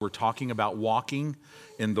We're talking about walking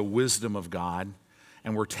in the wisdom of God,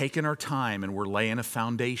 and we're taking our time and we're laying a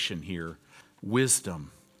foundation here.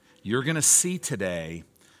 Wisdom. You're going to see today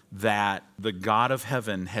that the God of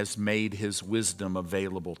heaven has made his wisdom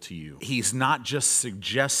available to you. He's not just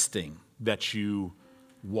suggesting that you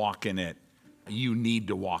walk in it. You need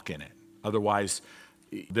to walk in it. Otherwise,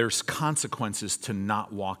 there's consequences to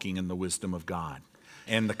not walking in the wisdom of God.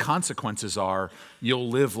 And the consequences are you'll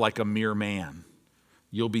live like a mere man.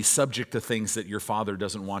 You'll be subject to things that your Father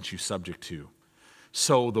doesn't want you subject to.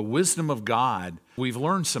 So the wisdom of God, we've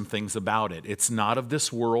learned some things about it. It's not of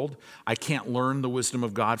this world. I can't learn the wisdom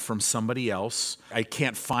of God from somebody else. I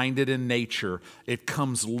can't find it in nature. It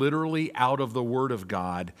comes literally out of the Word of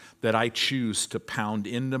God that I choose to pound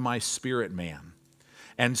into my spirit man.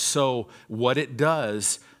 And so what it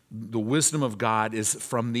does, the wisdom of God is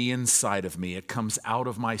from the inside of me. It comes out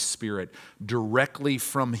of my spirit directly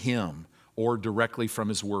from Him or directly from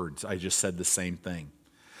His words. I just said the same thing.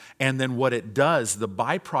 And then what it does, the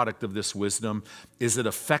byproduct of this wisdom, is it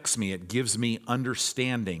affects me. It gives me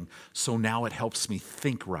understanding. So now it helps me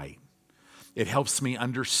think right. It helps me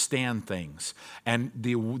understand things. And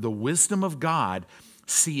the wisdom of God,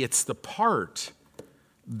 see, it's the part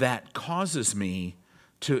that causes me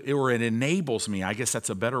to, or it enables me, I guess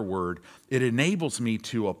that's a better word, it enables me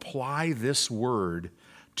to apply this word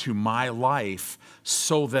to my life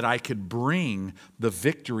so that I could bring the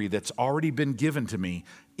victory that's already been given to me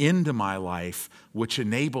into my life, which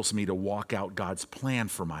enables me to walk out God's plan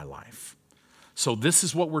for my life. So this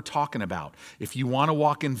is what we're talking about. If you want to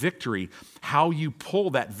walk in victory, how you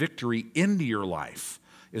pull that victory into your life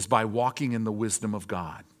is by walking in the wisdom of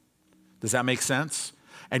God. Does that make sense?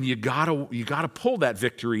 And you gotta pull that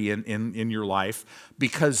victory in your life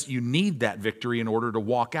because you need that victory in order to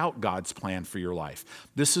walk out God's plan for your life.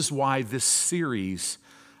 This is why this series,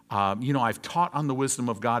 I've taught on the wisdom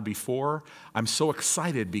of God before. I'm so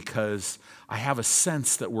excited because I have a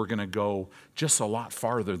sense that we're going to go just a lot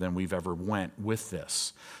farther than we've ever went with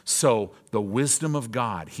this. So the wisdom of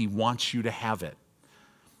God, He wants you to have it.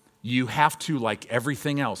 You have to, like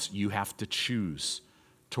everything else, you have to choose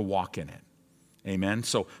to walk in it. Amen.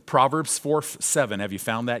 So Proverbs 4:7, have you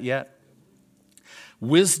found that yet?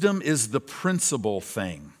 Wisdom is the principal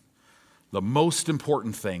thing, the most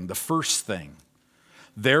important thing, the first thing.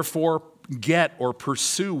 Therefore, get or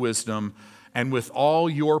pursue wisdom, and with all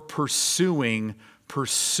your pursuing,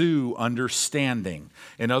 pursue understanding.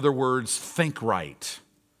 In other words, think right.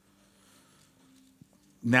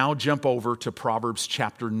 Now jump over to Proverbs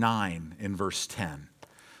chapter 9 in verse 10.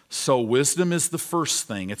 So wisdom is the first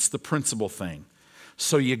thing. It's the principal thing.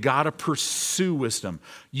 So you got to pursue wisdom.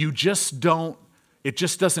 It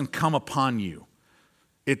just doesn't come upon you.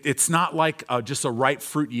 It's not like just a ripe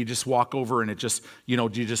fruit. You just walk over and it just, you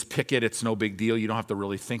just pick it. It's no big deal. You don't have to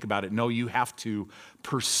really think about it. No, you have to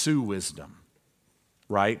pursue wisdom,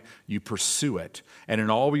 right? You pursue it. And in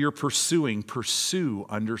all you're pursuing, pursue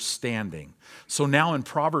understanding. So now in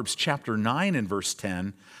Proverbs chapter 9 and verse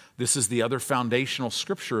 10, this is the other foundational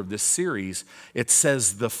scripture of this series. It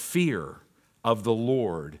says, the fear of the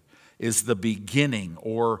Lord is the beginning,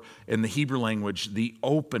 or in the Hebrew language, the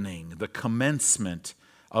opening, the commencement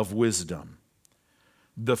of wisdom.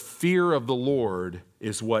 The fear of the Lord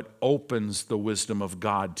is what opens the wisdom of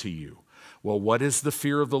God to you. Well, what is the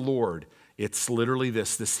fear of the Lord? It's literally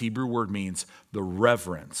this. This Hebrew word means the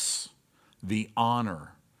reverence, the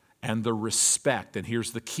honor, and the respect. And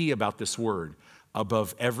here's the key about this word: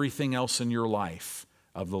 above everything else in your life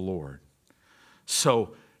of the Lord.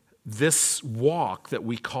 So this walk that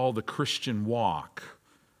we call the Christian walk,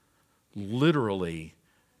 literally,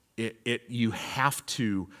 you have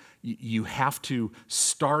to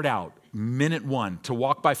start out minute one to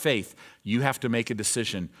walk by faith. You have to make a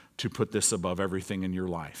decision to put this above everything in your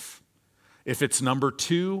life. If it's number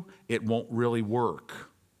two, it won't really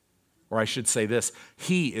work. Or I should say this: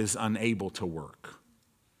 He is unable to work.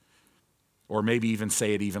 Or maybe even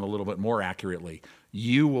say it even a little bit more accurately: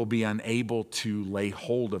 you will be unable to lay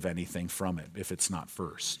hold of anything from it if it's not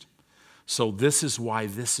first. So this is why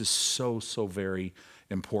this is so very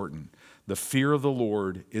important. The fear of the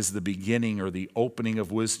Lord is the beginning or the opening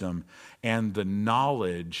of wisdom, and the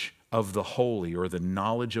knowledge of the holy, or the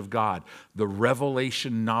knowledge of God, the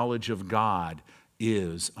revelation knowledge of God,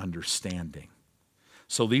 is understanding.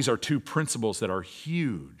 So these are two principles that are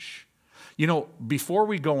huge. Before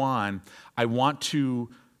we go on, I want to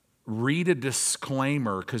read a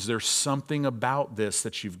disclaimer because there's something about this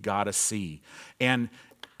that you've got to see. And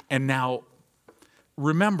now,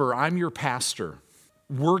 remember, I'm your pastor.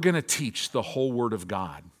 We're going to teach the whole Word of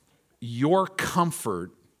God. Your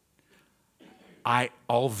comfort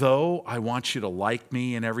Although I want you to like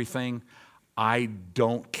me and everything, I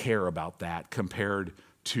don't care about that compared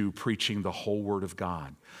to preaching the whole Word of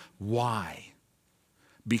God. Why?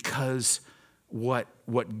 Because what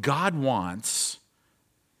God wants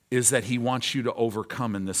is that He wants you to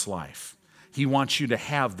overcome in this life. He wants you to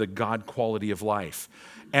have the God quality of life.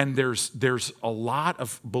 And there's a lot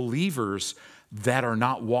of believers that are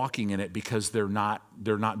not walking in it because they're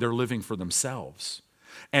living for themselves.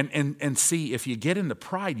 And see, if you get into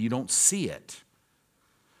pride, you don't see it.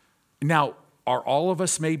 Now, are all of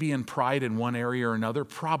us maybe in pride in one area or another?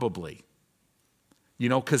 Probably. You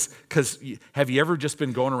know, because have you ever just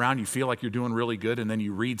been going around, you feel like you're doing really good, and then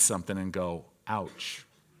you read something and go, ouch,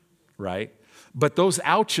 right? But those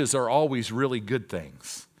ouches are always really good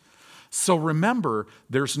things. So remember,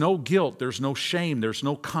 there's no guilt, there's no shame, there's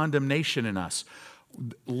no condemnation in us.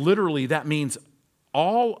 Literally, that means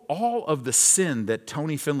all of the sin that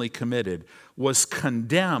Tony Finley committed was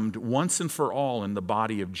condemned once and for all in the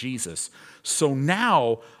body of Jesus. So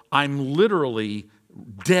now I'm literally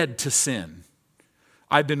dead to sin.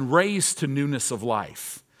 I've been raised to newness of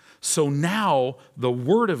life. So now the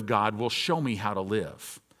Word of God will show me how to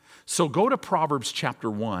live. So go to Proverbs chapter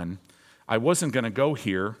 1. I wasn't going to go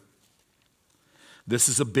here. This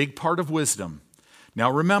is a big part of wisdom.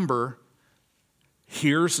 Now remember,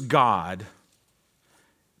 here's God.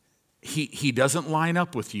 He doesn't line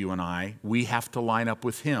up with you and I. We have to line up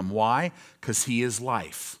with Him. Why? Because He is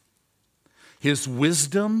life. His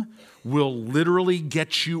wisdom will literally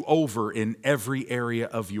get you over in every area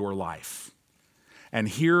of your life.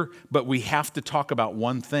 But we have to talk about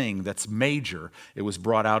one thing that's major. It was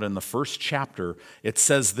brought out in the first chapter. It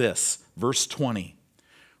says this, verse 20,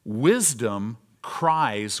 wisdom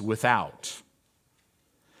cries without.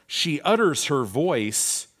 She utters her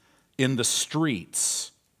voice in the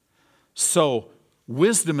streets. So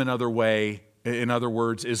wisdom, in other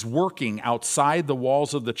words, is working outside the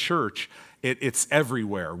walls of the church. It's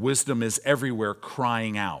everywhere. Wisdom is everywhere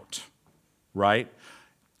crying out, right?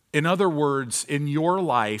 In other words, in your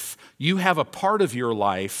life, you have a part of your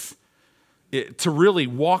life to really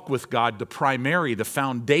walk with God. The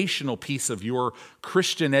foundational piece of your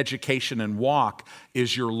Christian education and walk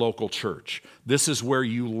is your local church. This is where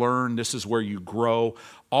you learn. This is where you grow.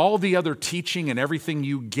 All the other teaching and everything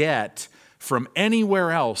you get from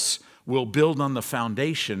anywhere else will build on the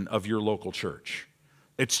foundation of your local church.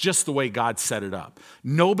 It's just the way God set it up.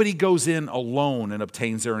 Nobody goes in alone and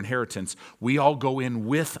obtains their inheritance. We all go in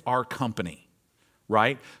with our company,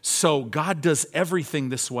 right? So God does everything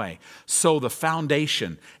this way. So the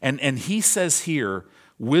foundation, and He says here,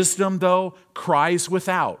 wisdom, though, cries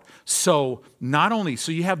without. So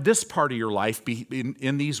you have this part of your life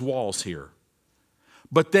in these walls here.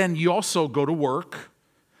 But then you also go to work.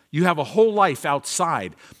 You have a whole life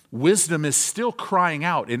outside. Wisdom is still crying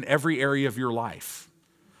out in every area of your life.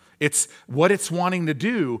 It's what it's wanting to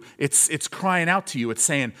do. It's crying out to you. It's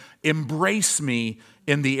saying, embrace me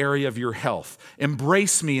in the area of your health.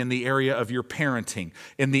 Embrace me in the area of your parenting,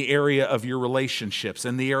 in the area of your relationships,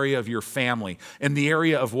 in the area of your family, in the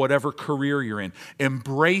area of whatever career you're in.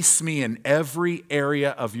 Embrace me in every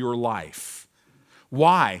area of your life.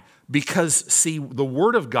 Why? Because, see, the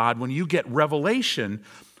Word of God, when you get revelation,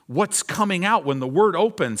 what's coming out when the Word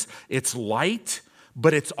opens, it's light,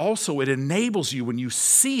 but it enables you when you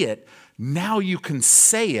see it. Now you can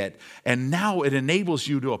say it, and now it enables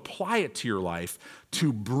you to apply it to your life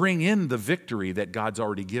to bring in the victory that God's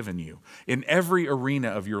already given you in every arena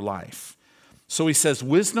of your life. So he says,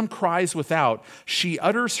 wisdom cries without. She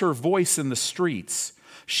utters her voice in the streets.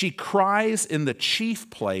 She cries in the chief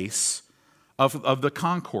place of the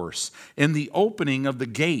concourse, in the opening of the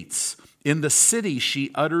gates. In the city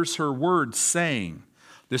she utters her words, saying,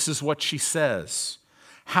 this is what she says,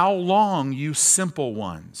 how long, you simple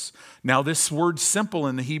ones? Now, this word simple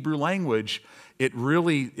in the Hebrew language,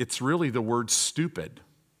 it's really the word stupid.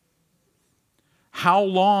 How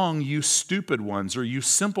long, you stupid ones, or you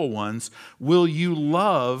simple ones, will you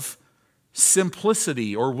love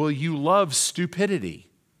simplicity, or will you love stupidity?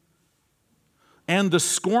 And the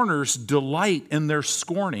scorners delight in their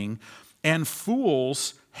scorning, and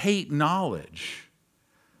fools hate knowledge.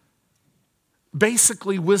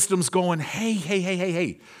 Basically, wisdom's going,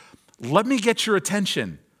 hey, let me get your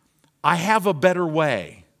attention. I have a better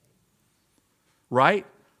way, right?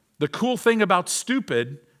 The cool thing about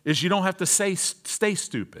stupid is you don't have to stay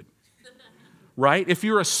stupid, right? If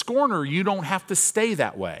you're a scorner, you don't have to stay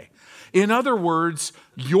that way. In other words,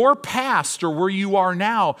 your past or where you are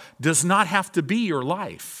now does not have to be your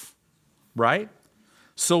life, right?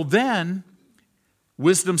 So then,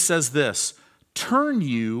 wisdom says this, turn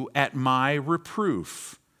you at my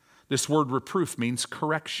reproof. This word reproof means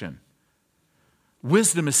correction.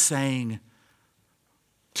 Wisdom is saying,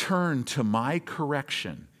 turn to my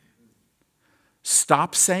correction.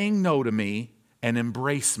 Stop saying no to me and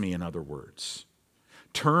embrace me, in other words.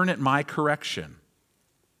 Turn at my correction.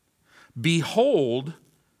 Behold,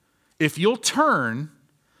 if you'll turn,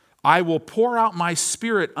 I will pour out my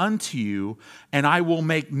Spirit unto you, and I will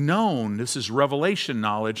make known, this is revelation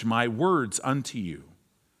knowledge, my words unto you.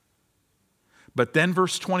 But then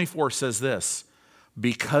verse 24 says this,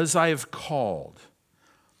 because I have called.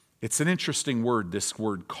 It's an interesting word, this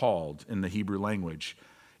word called in the Hebrew language.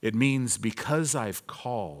 It means because I've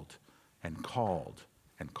called and called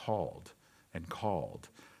and called and called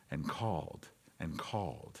and called and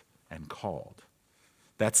called and called.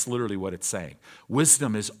 That's literally what it's saying.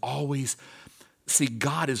 Wisdom is always, see,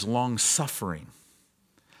 God is long-suffering.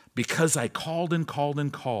 Because I called and called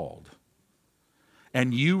and called,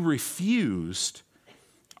 and you refused,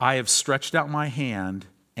 I have stretched out my hand,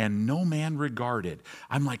 and no man regarded.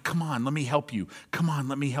 I'm like, come on, let me help you. Come on,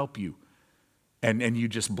 let me help you. And you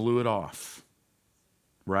just blew it off,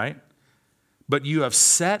 right? But you have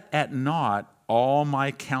set at naught all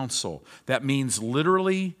my counsel. That means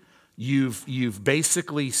literally you've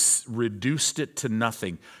basically reduced it to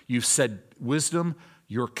nothing. You've said, wisdom,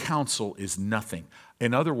 your counsel is nothing.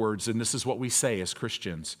 In other words, and this is what we say as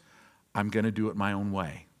Christians, I'm going to do it my own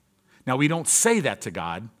way. Now, we don't say that to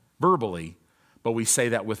God verbally, but we say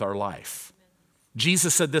that with our life.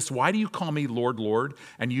 Jesus said this, why do you call me Lord, Lord,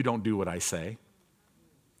 and you don't do what I say?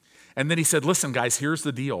 And then he said, listen, guys, here's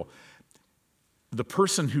the deal. The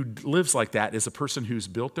person who lives like that is a person who's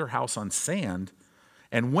built their house on sand,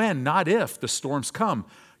 and when, not if, the storms come,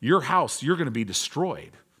 your house, you're going to be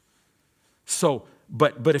destroyed. So,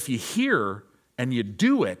 but if you hear and you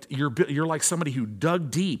do it, you're like somebody who dug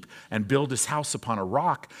deep and built his house upon a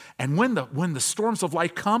rock. And when the storms of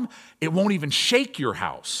life come, it won't even shake your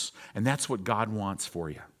house. And that's what God wants for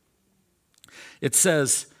you. It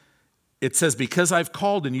says, because I've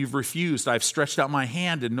called and you've refused, I've stretched out my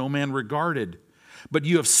hand and no man regarded. But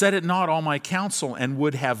you have set at naught all my counsel and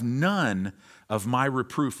would have none of my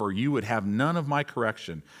reproof, or you would have none of my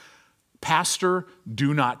correction. Pastor,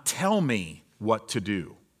 do not tell me what to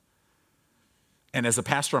do. And as a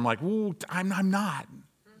pastor, I'm like, ooh, I'm not.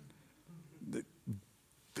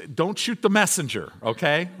 Don't shoot the messenger,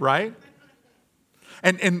 okay? Right?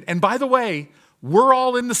 And by the way, we're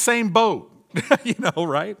all in the same boat,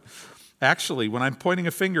 right? Actually, when I'm pointing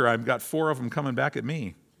a finger, I've got 4 of them coming back at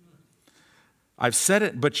me. I've said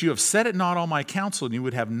it, but you have set it not all my counsel, and you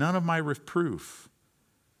would have none of my reproof.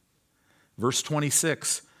 Verse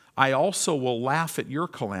 26, I also will laugh at your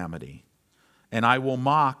calamity, and I will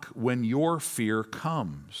mock when your fear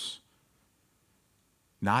comes.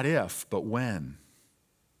 Not if, but when.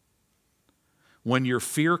 When your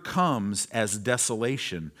fear comes as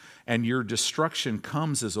desolation, and your destruction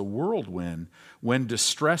comes as a whirlwind, when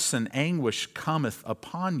distress and anguish cometh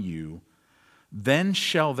upon you, then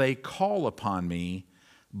shall they call upon me,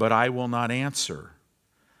 but I will not answer.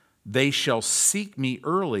 They shall seek me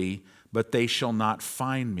early, but they shall not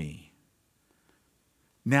find me.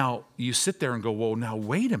 Now, you sit there and go, well, now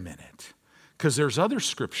wait a minute. Because there's other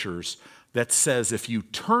scriptures that says if you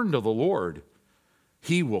turn to the Lord,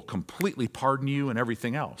 he will completely pardon you and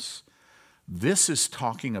everything else. This is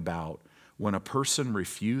talking about when a person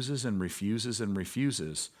refuses and refuses and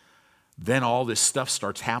refuses, then all this stuff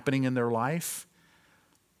starts happening in their life.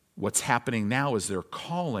 What's happening now is they're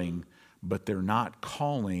calling, but they're not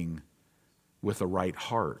calling with a right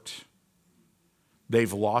heart.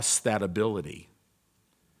 They've lost that ability.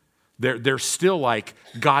 They're still like,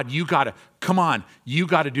 God, you got to, come on, you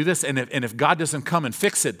got to do this. And if God doesn't come and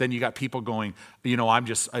fix it, then you got people going,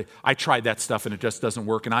 I tried that stuff and it just doesn't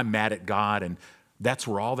work and I'm mad at God. And that's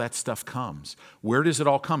where all that stuff comes. Where does it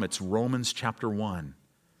all come? It's Romans chapter 1.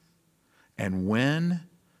 And when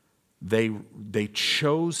they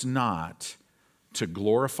chose not to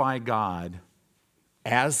glorify God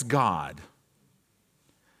as God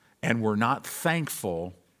and were not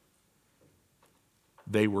thankful,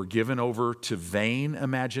 they were given over to vain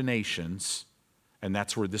imaginations, and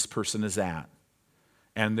that's where this person is at.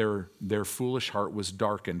 And their foolish heart was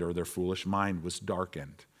darkened, or their foolish mind was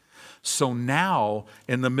darkened. So now,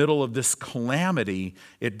 in the middle of this calamity,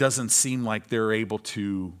 it doesn't seem like they're able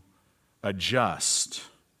to adjust.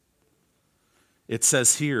 It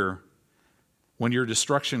says here, when your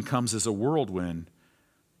destruction comes as a whirlwind,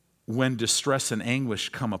 when distress and anguish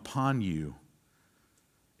come upon you,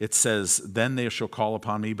 it says, then they shall call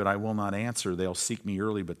upon me, but I will not answer. They'll seek me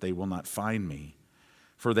early, but they will not find me.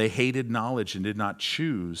 For they hated knowledge and did not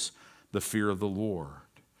choose the fear of the Lord.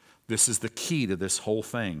 This is the key to this whole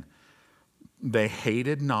thing. They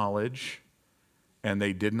hated knowledge, and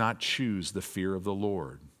they did not choose the fear of the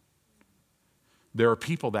Lord. There are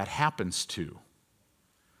people that happens to.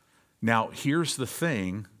 Now, here's the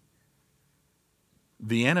thing.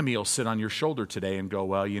 The enemy will sit on your shoulder today and go,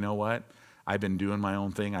 well, you know what? I've been doing my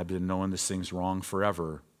own thing. I've been knowing this thing's wrong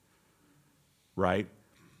forever. Right?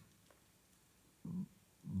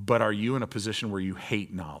 But are you in a position where you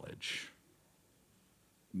hate knowledge?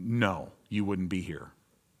 No, you wouldn't be here.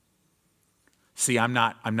 See, I'm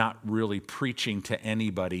not really preaching to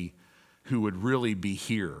anybody who would really be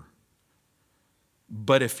here.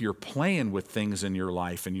 But if you're playing with things in your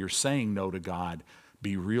life and you're saying no to God,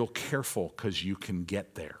 be real careful, because you can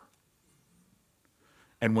get there.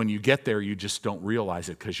 And when you get there, you just don't realize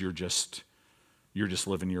it, because you're just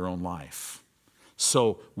living your own life.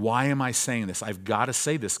 So why am I saying this? I've got to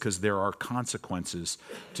say this because there are consequences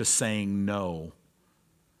to saying no.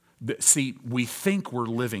 See, we think we're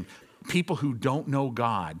living. People who don't know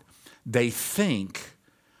God, they think,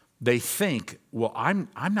 well, I'm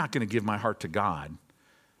not going to give my heart to God.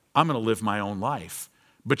 I'm going to live my own life.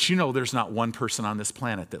 But you know, there's not one person on this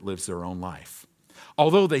planet that lives their own life.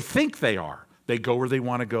 Although they think they are. They go where they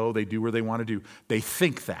want to go. They do where they want to do. They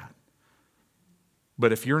think that.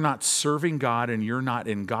 But if you're not serving God and you're not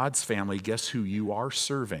in God's family, guess who you are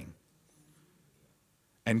serving?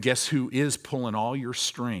 And guess who is pulling all your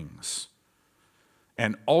strings?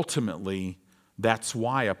 And ultimately, that's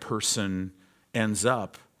why a person ends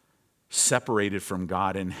up separated from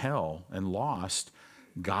God in hell and lost.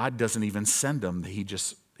 God doesn't even send them. He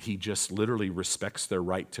just literally respects their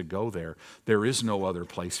right to go there. There is no other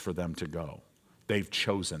place for them to go. They've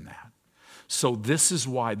chosen that. So this is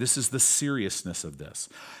why, this is the seriousness of this.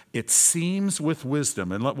 It seems with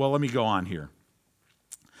wisdom, and let me go on here.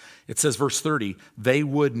 It says, verse 30, they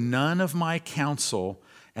would none of my counsel,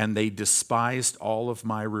 and they despised all of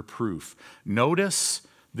my reproof. Notice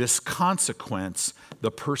this consequence,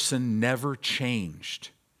 the person never changed.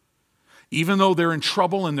 Even though they're in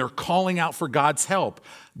trouble and they're calling out for God's help,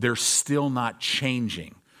 they're still not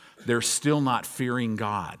changing. They're still not fearing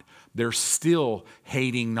God. They're still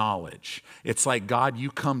hating knowledge. It's like, God, you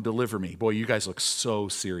come deliver me. Boy, you guys look so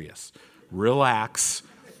serious. Relax.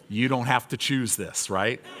 You don't have to choose this,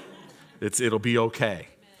 right? It'll be okay.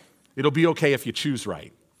 It'll be okay if you choose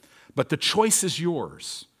right. But the choice is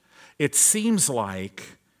yours. It seems like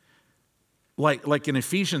in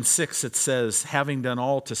Ephesians 6, it says, having done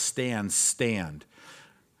all to stand, stand.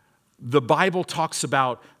 The Bible talks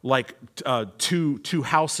about two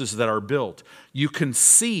houses that are built. You can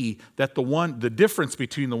see that the difference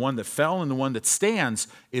between the one that fell and the one that stands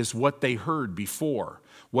is what they heard before,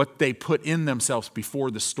 what they put in themselves before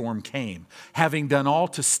the storm came. Having done all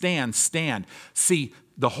to stand, stand. See,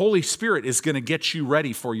 the Holy Spirit is going to get you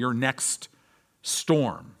ready for your next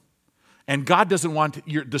storm. And God doesn't want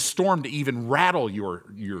the storm to even rattle your.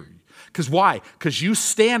 Because why? Because you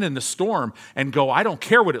stand in the storm and go, I don't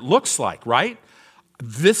care what it looks like, right?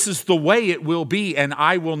 This is the way it will be, and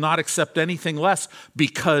I will not accept anything less,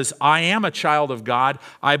 because I am a child of God.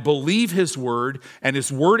 I believe His word, and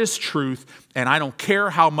His word is truth, and I don't care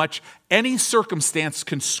how much any circumstance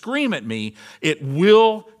can scream at me. It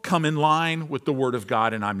will come in line with the word of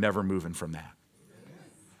God, and I'm never moving from that.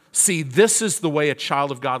 See, this is the way a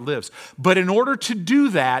child of God lives. But in order to do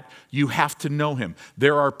that, you have to know Him.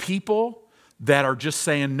 There are people that are just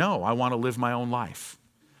saying, no, I want to live my own life.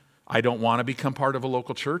 I don't want to become part of a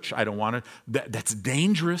local church. I don't want to. That's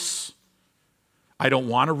dangerous. I don't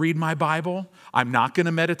want to read my Bible. I'm not going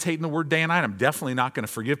to meditate in the Word day and night. I'm definitely not going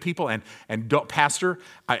to forgive people. And don't, Pastor,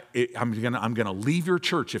 I'm going to leave your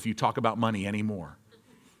church if you talk about money anymore.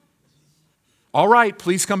 All right,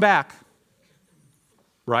 please come back.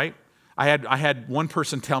 Right? I had one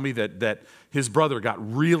person tell me that his brother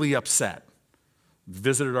got really upset,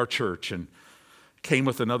 visited our church, and came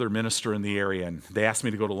with another minister in the area, and they asked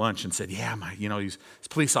me to go to lunch and said, yeah, he's a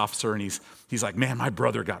police officer, and he's like, man, my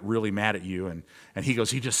brother got really mad at you, and he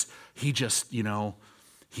goes, he just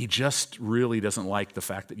really doesn't like the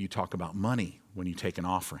fact that you talk about money when you take an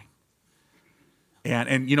offering.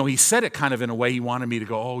 And he said it kind of in a way he wanted me to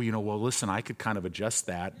go, oh, well, listen, I could kind of adjust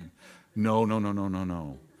that.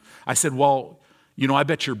 No. I said, well, I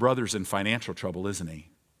bet your brother's in financial trouble, isn't he?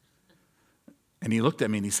 And he looked at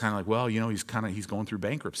me and he's kind of like, well, he's going through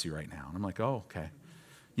bankruptcy right now. And I'm like, oh, okay.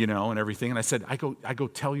 And everything. And I said, I go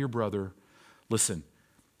tell your brother, listen,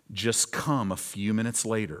 just come a few minutes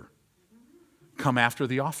later. Come after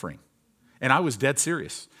the offering. And I was dead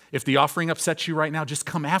serious. If the offering upsets you right now, just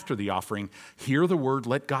come after the offering. Hear the word,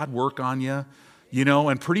 let God work on you,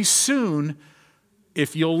 and pretty soon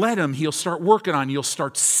if you'll let him, he'll start working on you. You'll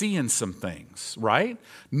start seeing some things, right?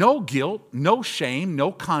 No guilt, no shame,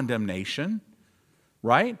 no condemnation,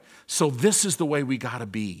 right? So this is the way we got to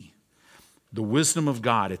be. The wisdom of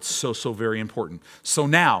God, it's so, so very important. So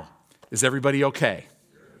now, is everybody okay?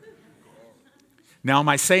 Now, am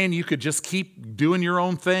I saying you could just keep doing your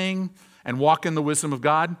own thing and walk in the wisdom of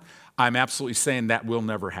God? I'm absolutely saying that will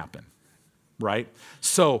never happen, right?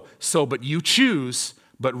 But you choose,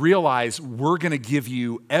 but realize we're going to give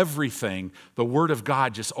you everything, the Word of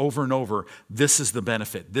God, just over and over. This is the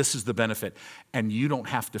benefit. This is the benefit. And you don't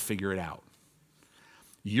have to figure it out.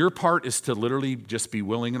 Your part is to literally just be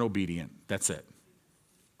willing and obedient. That's it,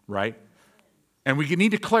 right? And we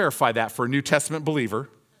need to clarify that for a New Testament believer.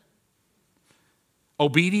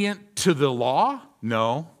 Obedient to the law?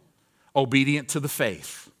 No. Obedient to the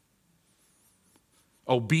faith.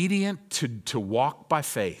 Obedient to walk by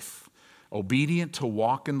faith. Obedient to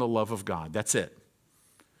walk in the love of God. That's it.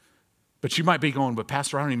 But you might be going, but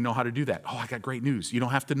Pastor, I don't even know how to do that. Oh, I got great news. You don't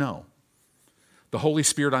have to know. The Holy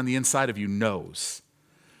Spirit on the inside of you knows.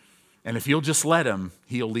 And if you'll just let him,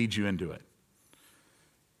 he'll lead you into it.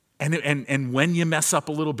 And when you mess up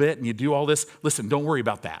a little bit and you do all this, listen, don't worry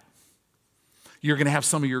about that. You're going to have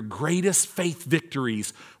some of your greatest faith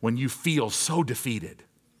victories when you feel so defeated.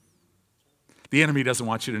 The enemy doesn't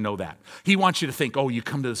want you to know that. He wants you to think, oh, you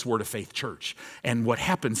come to this Word of Faith church. And what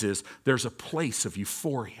happens is there's a place of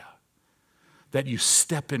euphoria that you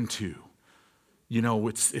step into. You know,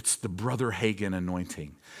 it's the Brother Hagin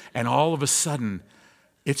anointing. And all of a sudden,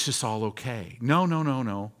 it's just all okay. No.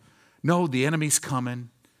 No, the enemy's coming.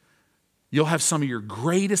 You'll have some of your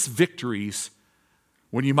greatest victories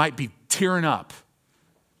when you might be tearing up.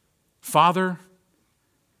 Father,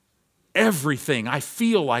 everything, I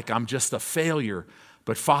feel like I'm just a failure,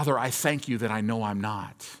 but Father, I thank you that I know I'm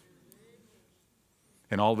not.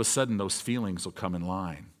 And all of a sudden, those feelings will come in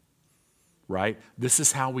line, right? This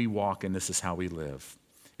is how we walk and this is how we live.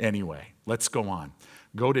 Anyway, let's go on.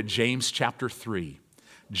 Go to James chapter 3.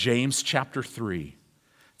 James chapter 3.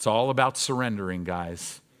 It's all about surrendering,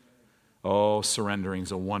 guys. Oh, surrendering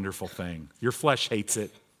is a wonderful thing. Your flesh hates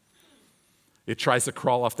it. It tries to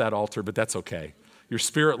crawl off that altar, but that's okay. Your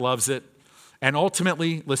spirit loves it. And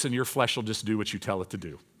ultimately, listen, your flesh will just do what you tell it to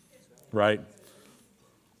do, right?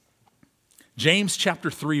 James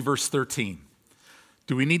chapter 3, verse 13.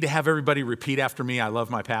 Do we need to have everybody repeat after me, I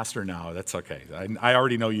love my pastor? No, that's okay. I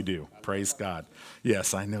already know you do. Praise God.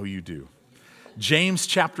 Yes, I know you do. James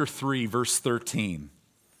chapter 3, verse 13.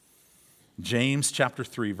 James chapter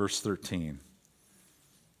 3, verse 13.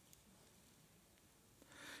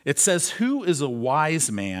 It says, who is a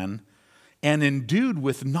wise man and endued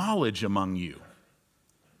with knowledge among you?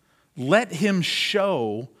 Let him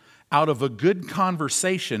show out of a good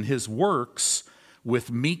conversation his works with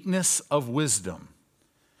meekness of wisdom.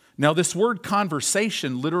 Now, this word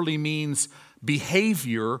conversation literally means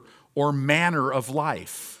behavior or manner of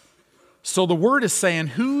life. So the word is saying,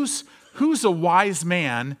 who's a wise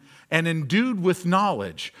man and endued with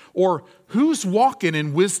knowledge? Or who's walking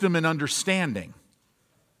in wisdom and understanding?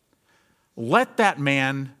 Let that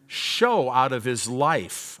man show out of his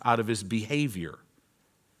life, out of his behavior,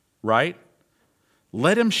 right?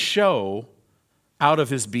 Let him show out of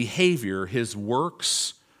his behavior his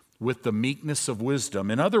works with the meekness of wisdom.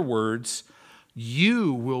 In other words,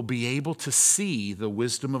 you will be able to see the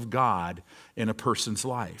wisdom of God in a person's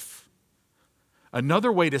life.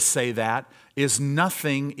 Another way to say that is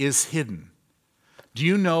nothing is hidden. Do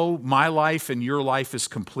you know my life and your life is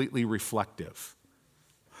completely reflective?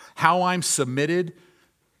 How I'm submitted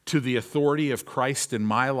to the authority of Christ in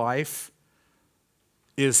my life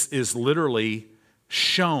is literally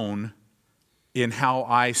shown in how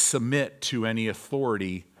I submit to any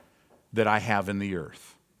authority that I have in the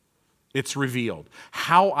earth. It's revealed.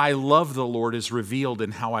 How I love the Lord is revealed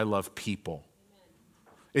in how I love people.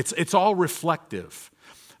 It's all reflective.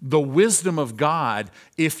 The wisdom of God,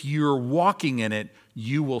 if you're walking in it,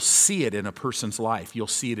 you will see it in a person's life. You'll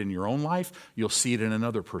see it in your own life. You'll see it in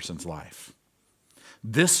another person's life.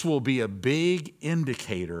 This will be a big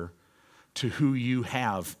indicator to who you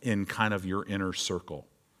have in kind of your inner circle.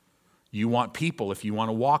 You want people, if you want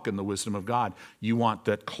to walk in the wisdom of God, you want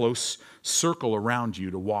that close circle around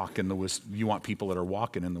you to walk in the wisdom. You want people that are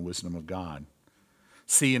walking in the wisdom of God.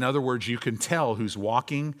 See, in other words, you can tell who's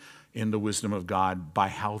walking in the wisdom of God by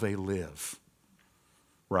how they live,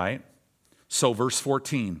 right? So verse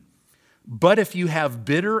 14, but if you have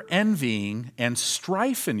bitter envying and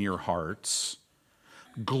strife in your hearts,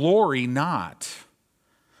 glory not.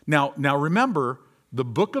 Now remember, the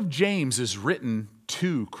book of James is written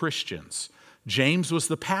to Christians. James was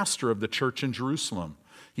the pastor of the church in Jerusalem.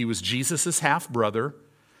 He was Jesus' half-brother,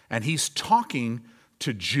 and he's talking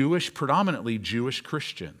to predominantly Jewish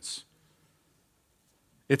Christians.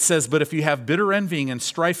 It says, but if you have bitter envying and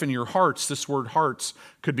strife in your hearts, this word hearts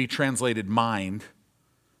could be translated mind,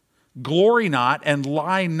 glory not and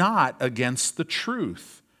lie not against the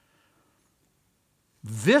truth.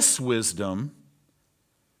 This wisdom,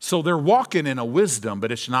 so they're walking in a wisdom,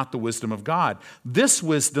 but it's not the wisdom of God. This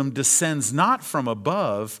wisdom descends not from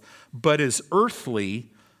above, but is earthly,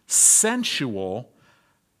 sensual,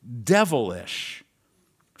 devilish.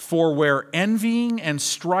 For where envying and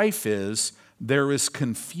strife is, there is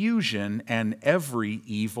confusion and every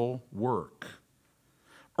evil work.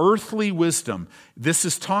 Earthly wisdom. This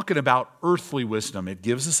is talking about earthly wisdom. It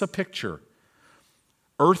gives us a picture.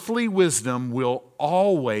 Earthly wisdom will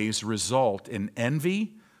always result in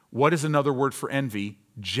envy. What is another word for envy?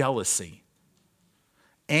 Jealousy.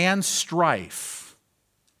 And strife.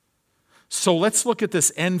 So let's look at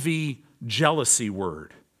this envy, jealousy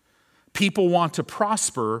word. People want to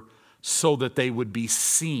prosper so that they would be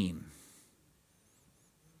seen.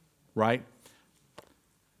 Right?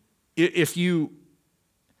 If you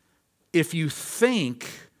think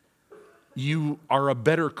you are a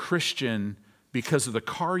better Christian because of the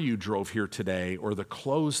car you drove here today, or the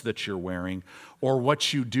clothes that you're wearing, or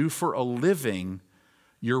what you do for a living,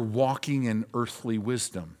 you're walking in earthly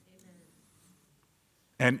wisdom.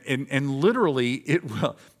 And literally,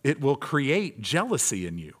 it will create jealousy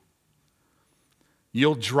in you.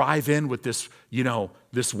 You'll drive in with this,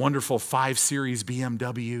 this wonderful 5 Series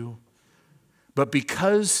BMW. But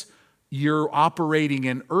because you're operating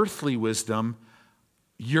in earthly wisdom,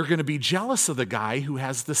 you're going to be jealous of the guy who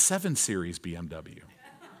has the 7 Series BMW.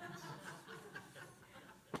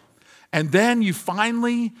 And then you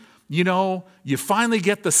finally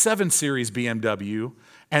get the 7 Series BMW,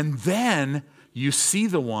 and then you see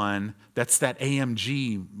the one that's that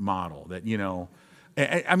AMG model that,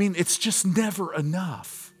 I mean, it's just never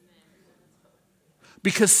enough.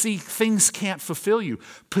 Because, see, things can't fulfill you.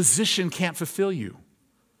 Position can't fulfill you.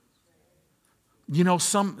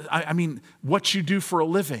 What you do for a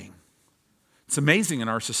living. It's amazing in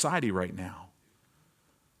our society right now.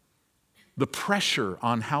 The pressure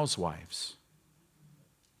on housewives.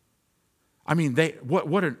 I mean,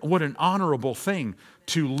 what an honorable thing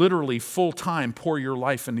to literally full-time pour your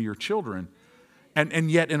life into your children. And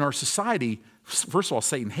yet in our society, first of all,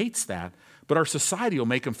 Satan hates that, but our society will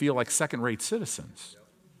make them feel like second-rate citizens.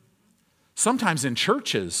 Sometimes in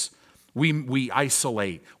churches, we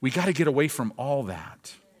isolate. We got to get away from all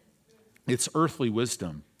that. It's earthly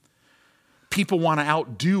wisdom. People want to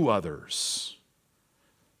outdo others.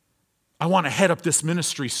 I want to head up this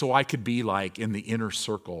ministry so I could be like in the inner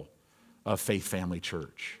circle of Faith Family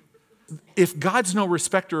Church. If God's no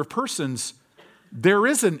respecter of persons, there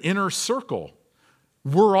is an inner circle.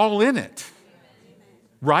 We're all in it.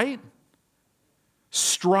 Right?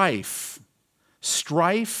 Strife.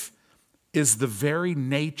 Strife is the very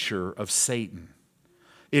nature of Satan.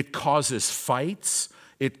 It causes fights,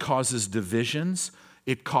 it causes divisions,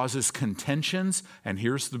 it causes contentions, and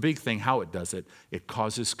here's the big thing, how it does it. It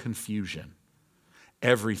causes confusion.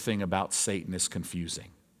 Everything about Satan is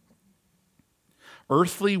confusing.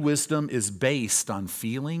 Earthly wisdom is based on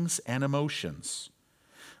feelings and emotions.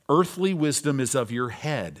 Earthly wisdom is of your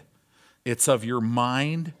head. It's of your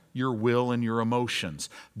mind, your will, and your emotions.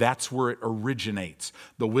 That's where it originates.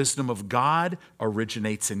 The wisdom of God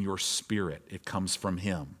originates in your spirit. It comes from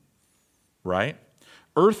Him, right?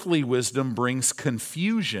 Earthly wisdom brings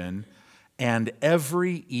confusion and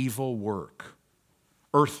every evil work.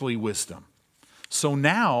 Earthly wisdom. So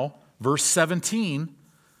now, verse 17,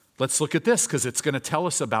 let's look at this because it's going to tell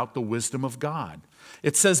us about the wisdom of God.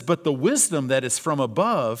 It says, but the wisdom that is from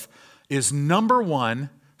above is number one,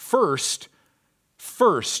 first,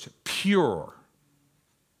 pure.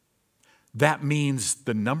 That means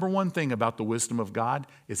the number one thing about the wisdom of God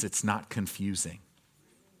is it's not confusing.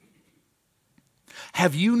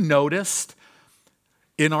 Have you noticed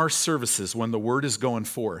in our services when the word is going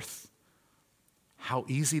forth how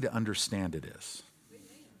easy to understand it is?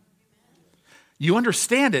 You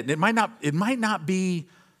understand it, and it might not be,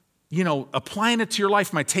 applying it to your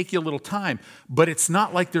life might take you a little time, but it's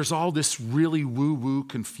not like there's all this really woo-woo,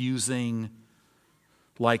 confusing,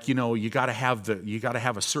 like, you got to have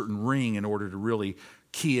a certain ring in order to really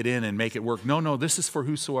key it in and make it work. No, this is for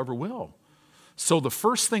whosoever will. So the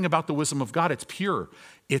first thing about the wisdom of God, it's pure.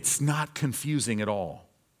 It's not confusing at all.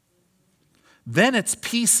 Then it's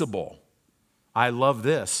peaceable. I love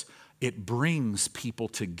this. It brings people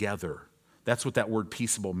together. That's what that word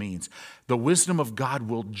peaceable means. The wisdom of God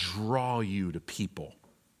will draw you to people.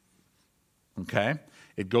 Okay?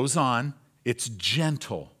 It goes on It's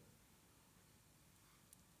gentle.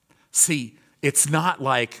 See, it's not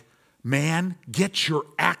like, man, get your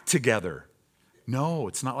act together. No,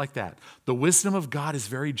 it's not like that. The wisdom of God is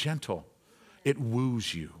very gentle. It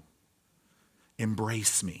woos you.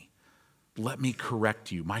 Embrace me. Let me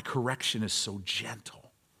correct you. My correction is so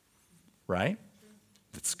gentle. Right?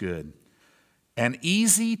 That's good. And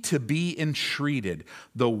easy to be entreated.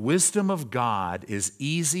 The wisdom of God is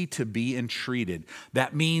easy to be entreated.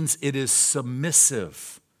 That means it is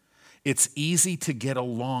submissive. It's easy to get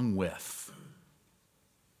along with.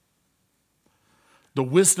 The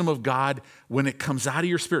wisdom of God, when it comes out of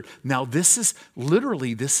your spirit. Now, it's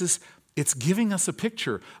giving us a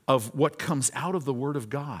picture of what comes out of the Word of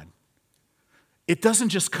God. It doesn't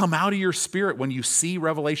just come out of your spirit when you see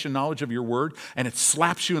revelation knowledge of your Word and it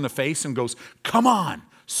slaps you in the face and goes, come on,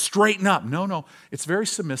 straighten up. No, it's very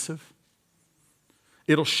submissive.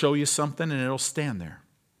 It'll show you something and it'll stand there.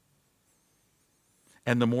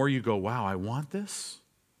 And the more you go, wow, I want this,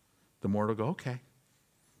 the more it'll go, okay,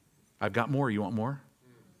 I've got more. You want more?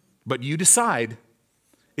 But you decide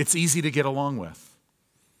it's easy to get along with.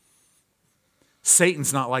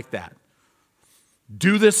 Satan's not like that.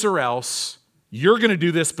 Do this or else. You're going to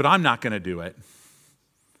do this, but I'm not going to do it.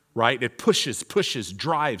 Right? It pushes,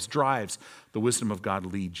 drives. The wisdom of God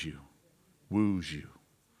leads you, woos you.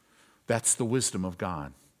 That's the wisdom of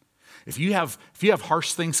God. If you have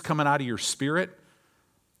harsh things coming out of your spirit,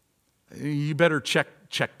 you better check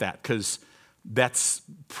that, because that's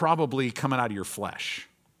probably coming out of your flesh.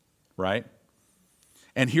 Right?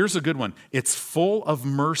 And here's a good one. It's full of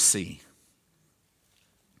mercy.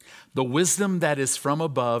 The wisdom that is from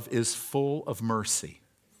above is full of mercy.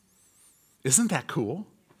 Isn't that cool?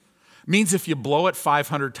 Means if you blow it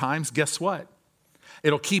 500 times, guess what?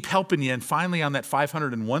 It'll keep helping you, and finally on that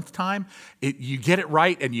 501st time, you get it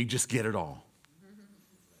right and you just get it all.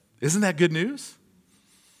 Isn't that good news?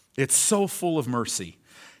 It's so full of mercy.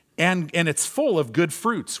 And it's full of good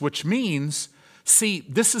fruits, which means, see,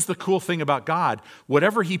 this is the cool thing about God.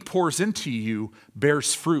 Whatever He pours into you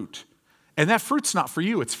bears fruit. And that fruit's not for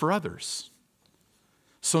you, it's for others.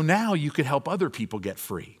 So now you could help other people get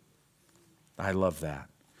free. I love that.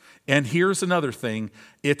 And here's another thing.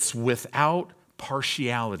 It's without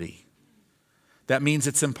partiality. That means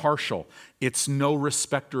it's impartial. It's no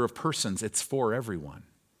respecter of persons. It's for everyone.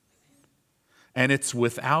 And it's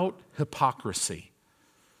without hypocrisy.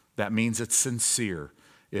 That means it's sincere.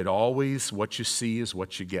 It always, what you see is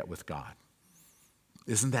what you get with God.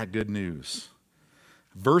 Isn't that good news?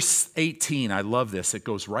 Verse 18, I love this. It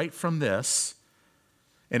goes right from this,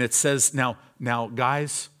 and it says, now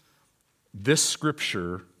guys, this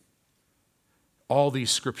scripture, all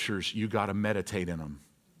these scriptures, you got to meditate in them.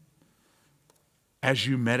 As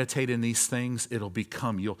you meditate in these things, it'll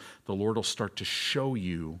become, the Lord will start to show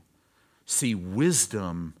you. See,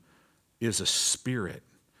 wisdom is a spirit.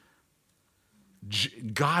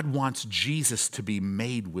 God wants Jesus to be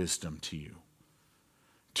made wisdom to you,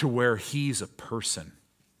 to where He's a person.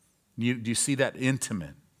 Do you see that?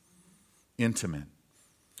 Intimate.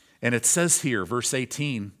 And it says here, verse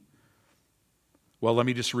 18, well, let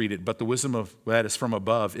me just read it. But the wisdom that is from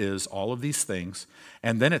above is all of these things.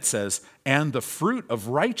 And then it says, and the fruit of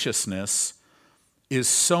righteousness is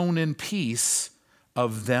sown in peace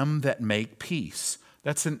of them that make peace.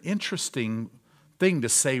 That's an interesting thing to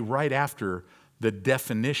say right after the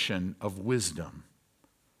definition of wisdom.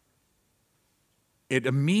 It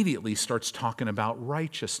immediately starts talking about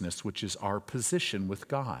righteousness, which is our position with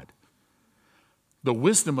God. The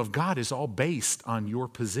wisdom of God is all based on your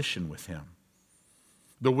position with Him.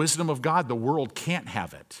 The wisdom of God, the world can't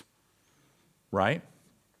have it, right?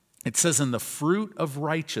 It says, and the fruit of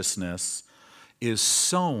righteousness is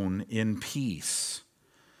sown in peace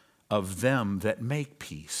of them that make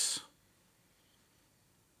peace.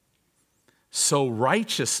 So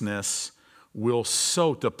righteousness will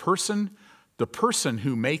sow, the person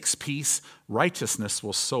who makes peace, righteousness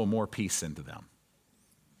will sow more peace into them.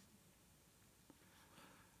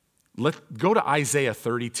 Go to Isaiah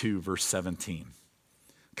 32, verse 17,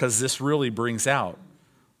 because this really brings out,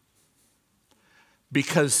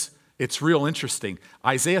 because it's real interesting.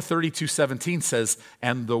 Isaiah 32, 17 says,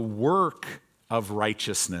 and the work of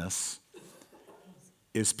righteousness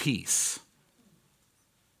is peace.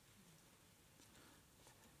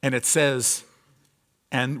 And it says,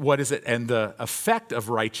 and what is it? And the effect of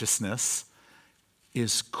righteousness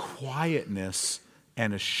is quietness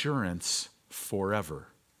and assurance forever.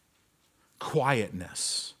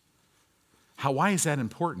 Quietness. Why is that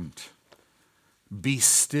important? Be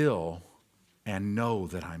still and know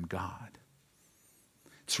that I'm God.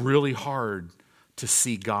 It's really hard to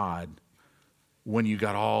see God when you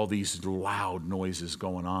got all these loud noises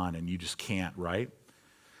going on and you just can't, right?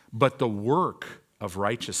 But the work of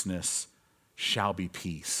righteousness shall be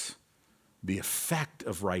peace. The effect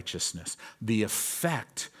of righteousness, the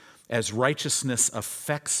effect as righteousness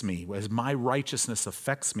affects me, as my righteousness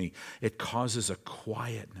affects me, it causes a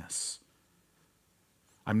quietness.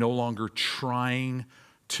 I'm no longer trying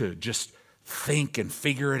to just think and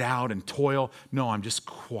figure it out and toil. No, I'm just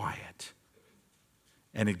quiet.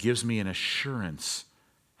 And it gives me an assurance.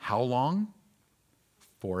 How long?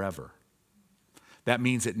 Forever. That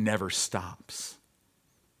means it never stops.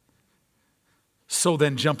 So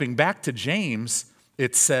then jumping back to James,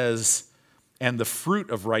 it says, and the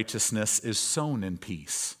fruit of righteousness is sown in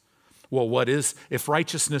peace. Well, if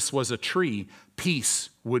righteousness was a tree, peace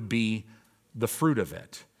would be the fruit of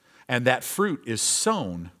it. And that fruit is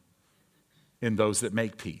sown in those that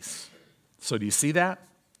make peace. So do you see that?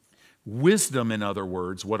 Wisdom, in other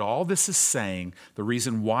words, what all this is saying, the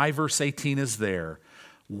reason why verse 18 is there,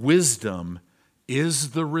 wisdom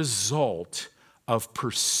is the result of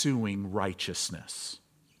pursuing righteousness.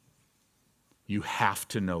 You have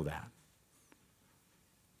to know that.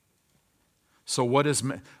 So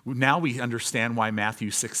now we understand why Matthew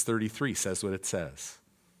 6:33 says what it says.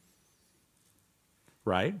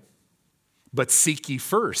 Right? But seek ye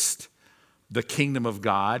first the kingdom of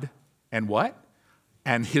God and what?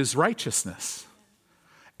 And his righteousness.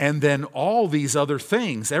 And then all these other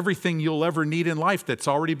things, everything you'll ever need in life that's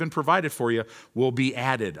already been provided for you, will be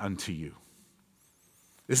added unto you.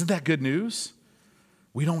 Isn't that good news?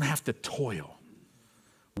 We don't have to toil.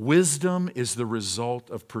 Wisdom is the result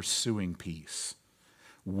of pursuing peace.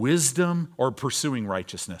 Wisdom, or pursuing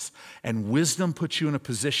righteousness. And wisdom puts you in a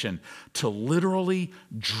position to literally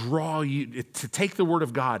draw you, to take the word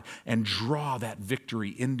of God and draw that victory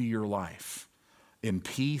into your life. In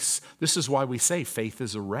peace. This is why we say faith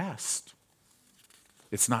is a rest.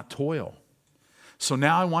 It's not toil. So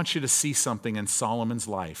now I want you to see something in Solomon's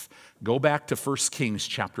life. Go back to 1 Kings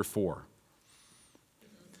chapter 4.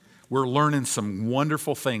 We're learning some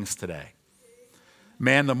wonderful things today.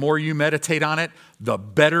 Man, the more you meditate on it, the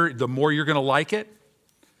better, the more you're going to like it.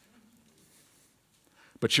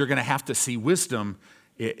 But you're going to have to see wisdom.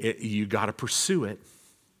 You got to pursue it.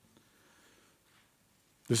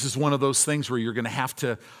 This is one of those things where you're going to have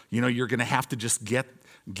to, you're going to have to just get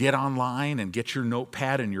online and get your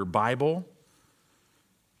notepad and your Bible.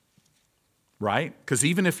 Right? Because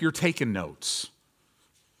even if you're taking notes,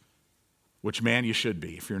 which, man, you should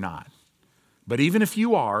be if you're not. But even if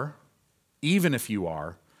you are,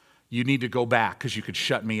 you need to go back because you could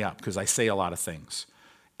shut me up because I say a lot of things.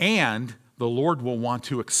 And the Lord will want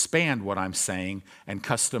to expand what I'm saying and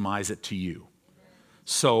customize it to you.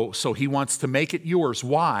 So he wants to make it yours.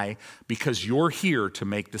 Why? Because you're here to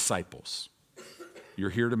make disciples. You're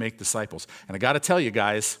here to make disciples. And I got to tell you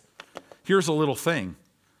guys, here's a little thing.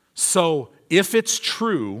 So if it's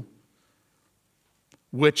true,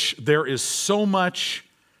 which there is so much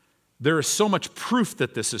proof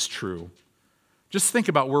that this is true, just think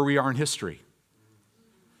about where we are in history.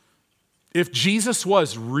 If Jesus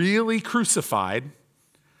was really crucified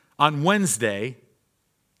on Wednesday,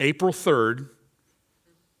 April 3rd,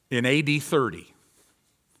 in AD 30,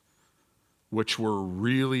 which we're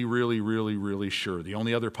really, really, really, really sure. The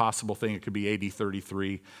only other possible thing, it could be AD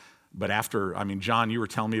 33. But John, you were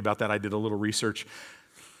telling me about that. I did a little research.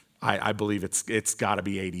 I believe it's got to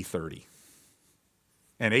be AD 30.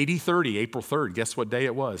 And AD 30, April 3rd, guess what day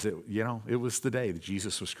it was? It was the day that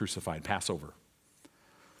Jesus was crucified, Passover.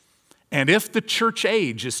 And if the church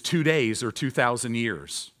age is 2 days or 2,000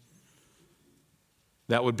 years,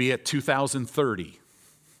 that would be at 2030.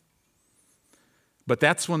 But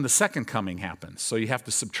that's when the second coming happens. So you have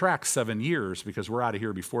to subtract 7 years because we're out of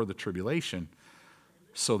here before the tribulation.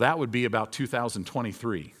 So that would be about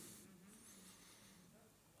 2023.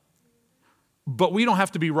 But we don't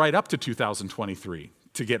have to be right up to 2023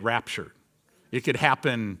 to get raptured. It could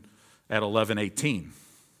happen at 11:18.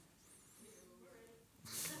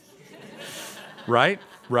 Right?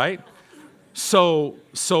 So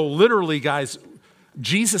literally, guys,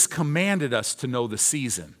 Jesus commanded us to know the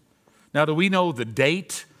season. Now, do we know the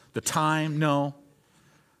date, the time? No.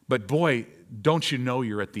 But boy, don't you know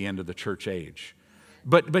you're at the end of the church age.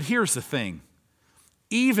 But here's the thing.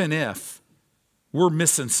 Even if we're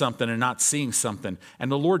missing something and not seeing something,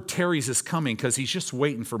 and the Lord tarries his coming because he's just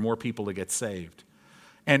waiting for more people to get saved.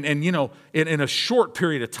 And in a short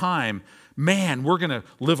period of time, man, we're going to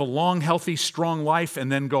live a long, healthy, strong life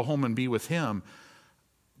and then go home and be with him.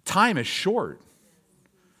 Time is short.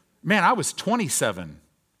 Man, I was 27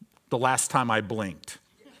 the last time I blinked.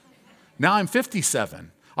 Now I'm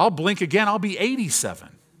 57. I'll blink again, I'll be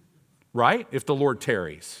 87. right? If the Lord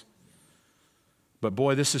tarries. But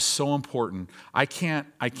boy, this is so important. I can't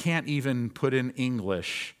even put in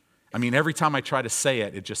English. I mean, every time I try to say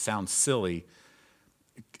it, it just sounds silly.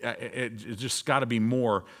 It just got to be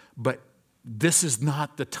more. But this is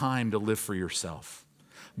not the time to live for yourself.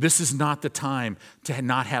 This is not the time to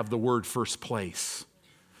not have the word first place.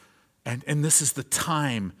 And this is the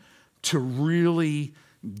time to really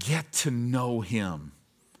get to know him,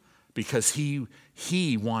 because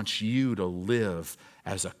he wants you to live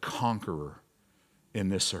as a conqueror in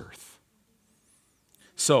this earth.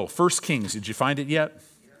 So, 1 Kings, did you find it yet?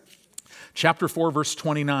 Chapter 4, verse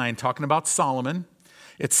 29, talking about Solomon.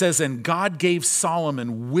 It says, "And God gave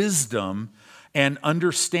Solomon wisdom and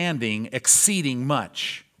understanding exceeding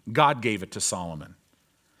much." God gave it to Solomon.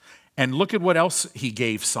 And look at what else he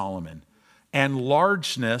gave Solomon. "And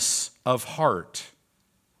largeness of heart."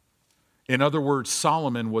 In other words,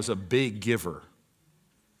 Solomon was a big giver.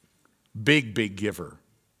 Big giver.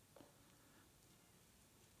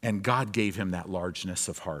 And God gave him that largeness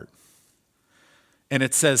of heart. And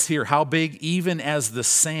it says here, how big? "Even as the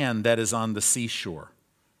sand that is on the seashore."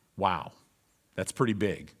 Wow, that's pretty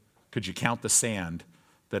big. Could you count the sand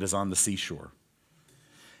that is on the seashore?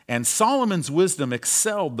 "And Solomon's wisdom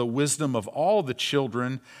excelled the wisdom of all the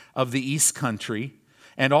children of the east country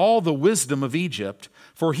and all the wisdom of Egypt,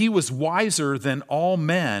 for he was wiser than all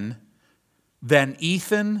men, than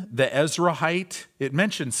Ethan the Ezrahite." It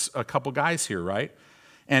mentions a couple guys here, right?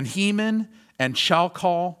 "And Heman and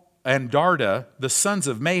Chalcol and Darda, the sons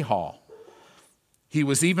of Mahal." He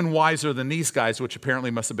was even wiser than these guys, which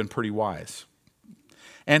apparently must have been pretty wise.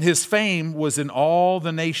 "And his fame was in all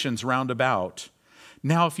the nations round about."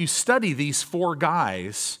 Now, if you study these four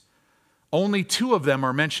guys, only two of them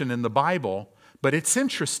are mentioned in the Bible, but it's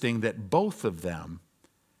interesting that both of them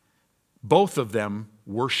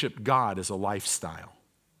worshiped God as a lifestyle.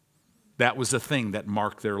 That was a thing that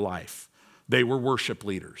marked their life. They were worship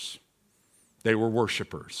leaders. They were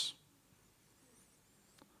worshipers.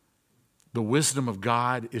 The wisdom of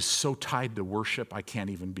God is so tied to worship, I can't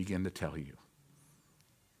even begin to tell you.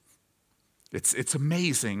 It's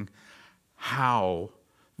amazing how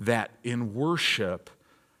that in worship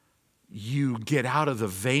you get out of the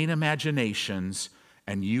vain imaginations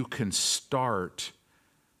and you can start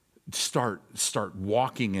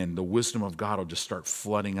walking in the wisdom of God. Will just start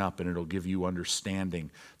flooding up and it'll give you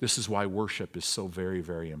understanding. This is why worship is so very,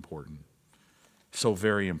 very important. So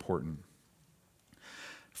very important.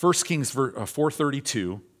 1 Kings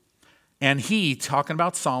 4:32, "And he," talking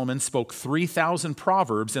about Solomon, "spoke 3,000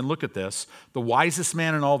 proverbs," and look at this, "the wisest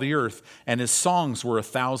man in all the earth, and his songs were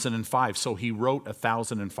 1,005. So he wrote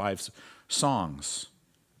 1,005 songs.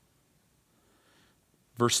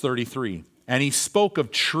 Verse 33, "And he spoke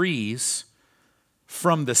of trees,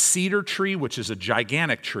 from the cedar tree," which is a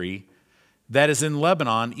gigantic tree, "that is in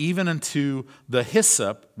Lebanon, even unto the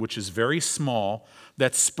hyssop," which is very small,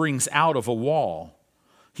 "that springs out of a wall.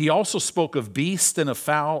 He also spoke of beasts and of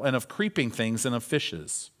fowl and of creeping things and of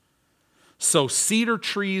fishes." So cedar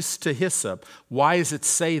trees to hyssop. Why does it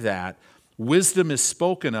say that? Wisdom is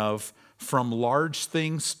spoken of from large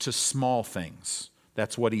things to small things.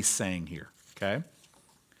 That's what he's saying here, okay?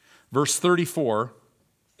 Verse 34,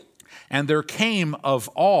 "And there came of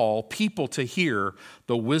all people to hear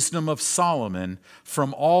the wisdom of Solomon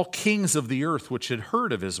from all kings of the earth which had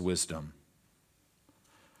heard of his wisdom."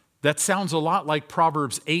 That sounds a lot like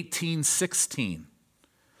Proverbs 18:16,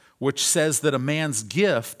 which says that a man's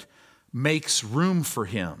gift makes room for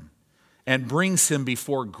him and brings him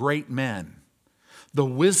before great men. The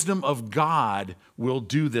wisdom of God will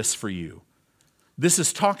do this for you. This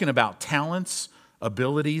is talking about talents,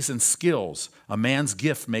 abilities, and skills. A man's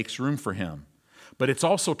gift makes room for him. But it's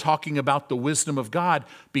also talking about the wisdom of God,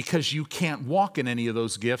 because you can't walk in any of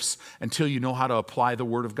those gifts until you know how to apply the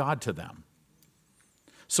Word of God to them.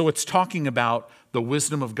 So it's talking about the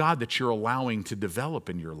wisdom of God that you're allowing to develop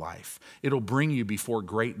in your life. It'll bring you before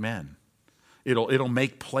great men. It'll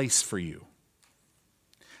make place for you.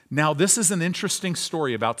 Now, this is an interesting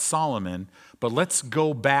story about Solomon, but let's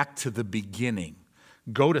go back to the beginning.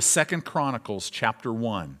 Go to 2 Chronicles chapter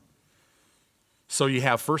 1. So you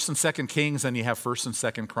have 1st and 2nd Kings, and you have 1st and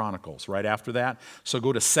 2nd Chronicles right after that. So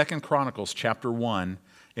go to 2 Chronicles chapter 1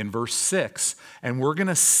 in verse 6, and we're going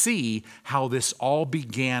to see how this all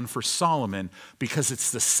began for Solomon, because it's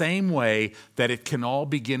the same way that it can all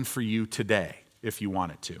begin for you today if you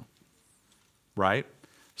want it to. Right?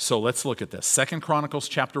 So let's look at this. 2 Chronicles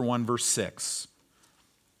chapter 1 verse 6.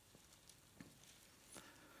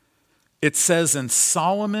 It says, "And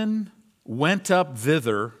Solomon went up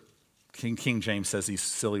thither." King James says these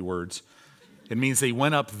silly words. It means he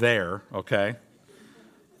went up there, okay?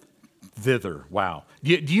 thither. Wow.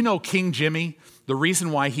 Do you know King Jimmy, the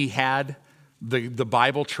reason why he had the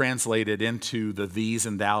Bible translated into the these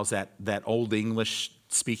and thous, that old English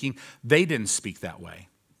speaking, they didn't speak that way.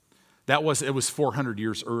 It was 400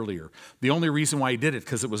 years earlier. The only reason why he did it,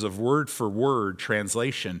 because it was a word-for-word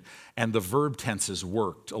translation, and the verb tenses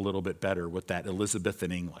worked a little bit better with that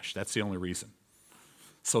Elizabethan English. That's the only reason.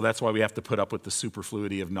 So that's why we have to put up with the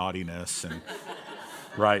superfluity of naughtiness, and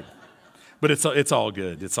right? But it's all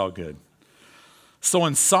good. It's all good. So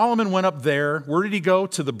when Solomon went up there, where did he go?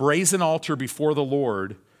 To the brazen altar before the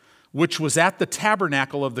Lord, which was at the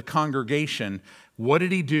tabernacle of the congregation. What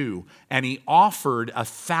did he do? And he offered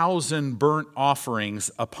 1,000 burnt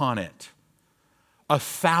offerings upon it.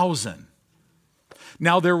 1,000.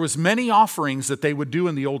 Now there was many offerings that they would do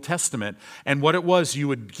in the Old Testament, and what it was, you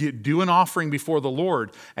would do an offering before the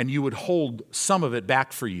Lord, and you would hold some of it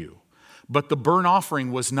back for you. But the burnt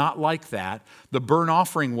offering was not like that. The burnt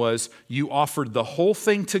offering was you offered the whole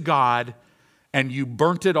thing to God, and you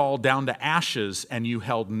burnt it all down to ashes, and you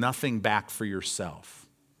held nothing back for yourself.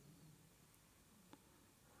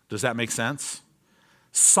 Does that make sense?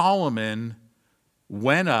 Solomon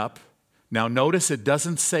went up. Now notice it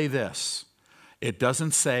doesn't say this. It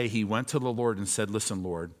doesn't say he went to the Lord and said, listen,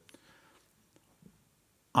 Lord,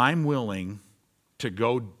 I'm willing to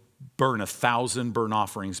go burn 1,000 burnt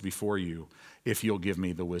offerings before you if you'll give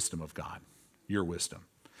me the wisdom of God, your wisdom.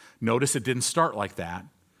 Notice it didn't start like that.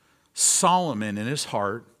 Solomon in his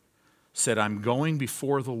heart said, I'm going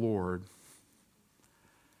before the Lord,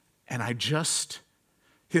 and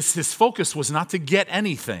his focus was not to get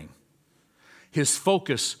anything. His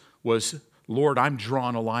focus was, Lord, I'm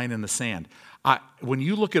drawing a line in the sand. When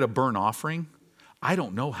you look at a burnt offering, I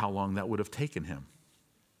don't know how long that would have taken him.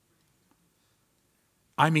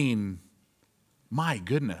 I mean, my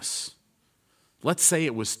goodness. Let's say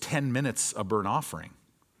it was 10 minutes a burnt offering.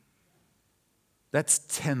 That's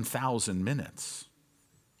 10,000 minutes.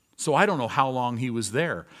 So I don't know how long he was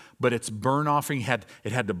there, but it's burnt offering.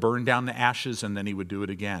 It had to burn down the ashes, and then he would do it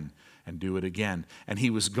again and do it again. And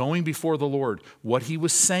he was going before the Lord. What he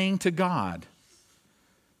was saying to God,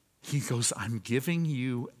 he goes, I'm giving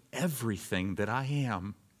you everything that I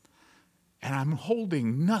am, and I'm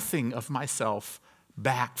holding nothing of myself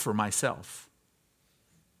back for myself.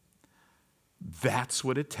 That's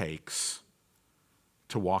what it takes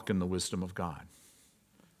to walk in the wisdom of God.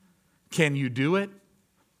 Can you do it?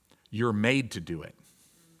 You're made to do it.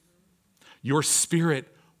 Your spirit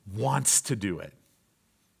wants to do it.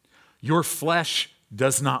 Your flesh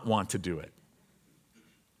does not want to do it.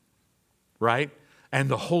 Right? And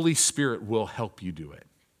the Holy Spirit will help you do it.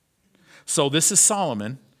 So this is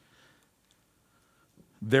Solomon.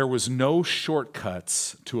 There was no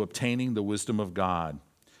shortcuts to obtaining the wisdom of God.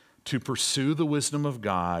 To pursue the wisdom of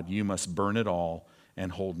God, you must burn it all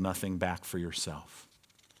and hold nothing back for yourself.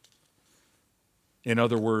 In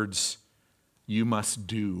other words, you must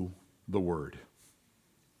do the word.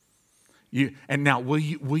 And now, will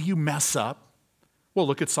you mess up? Well,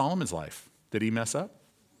 look at Solomon's life. Did he mess up?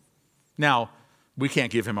 Now, we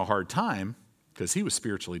can't give him a hard time because he was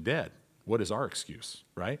spiritually dead. What is our excuse,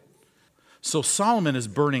 right? So Solomon is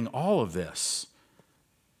burning all of this.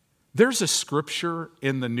 There's a scripture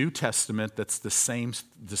in the New Testament that's the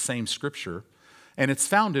same scripture, and it's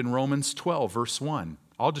found in Romans 12, verse 1.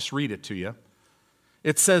 I'll just read it to you.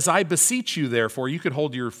 It says, I beseech you, therefore, you could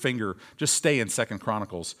hold your finger, just stay in 2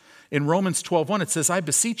 Chronicles. In Romans 12:1, it says, I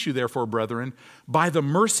beseech you, therefore, brethren, by the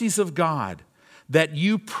mercies of God, that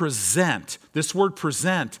you present, this word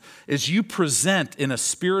present is you present in a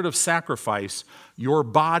spirit of sacrifice your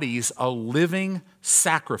bodies a living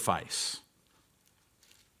sacrifice,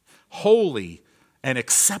 holy and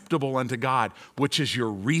acceptable unto God, which is your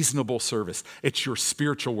reasonable service. It's your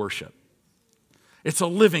spiritual worship. It's a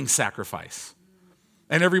living sacrifice.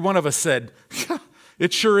 And every one of us said, yeah,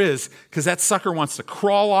 it sure is, because that sucker wants to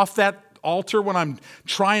crawl off that altar when I'm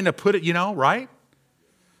trying to put it, right?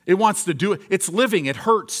 It wants to do it. It's living. It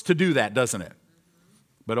hurts to do that, doesn't it?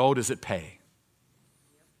 But oh, does it pay?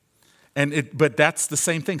 But that's the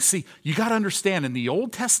same thing. See, you got to understand, in the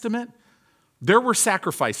Old Testament, there were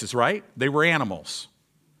sacrifices, right? They were animals.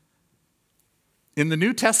 In the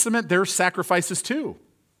New Testament, there's sacrifices too.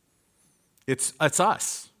 It's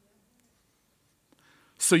us.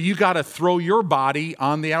 So you got to throw your body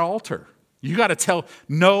on the altar. You got to tell,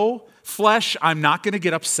 no, flesh, I'm not going to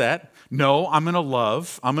get upset. No, I'm going to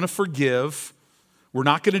love. I'm going to forgive. We're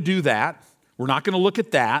not going to do that. We're not going to look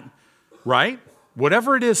at that, right?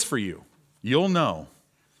 Whatever it is for you, you'll know.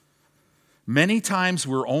 Many times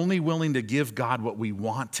we're only willing to give God what we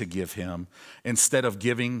want to give him instead of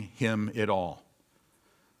giving him it all.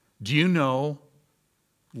 Do you know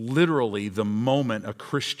literally the moment a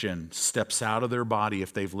Christian steps out of their body,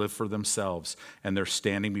 if they've lived for themselves and they're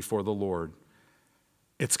standing before the Lord,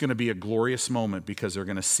 it's going to be a glorious moment because they're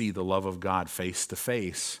going to see the love of God face to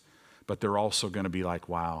face, but they're also going to be like,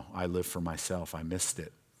 wow, I lived for myself. I missed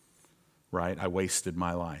it, right? I wasted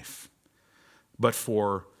my life. But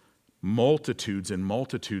for multitudes and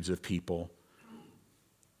multitudes of people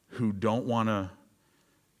who don't want to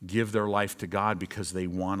give their life to God because they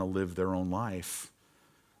want to live their own life,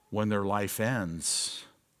 when their life ends,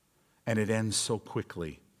 and it ends so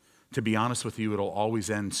quickly, to be honest with you, it'll always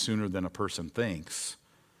end sooner than a person thinks,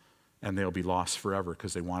 and they'll be lost forever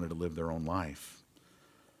because they wanted to live their own life.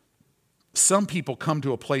 Some people come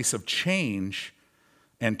to a place of change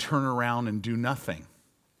and turn around and do nothing.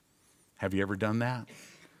 Have you ever done that?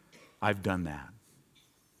 I've done that.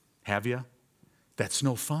 Have you? That's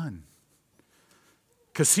no fun.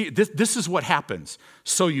 Because see, this is what happens.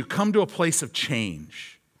 So you come to a place of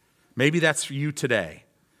change. Maybe that's for you today.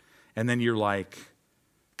 And then you're like,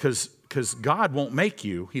 because God won't make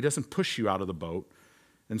you. He doesn't push you out of the boat.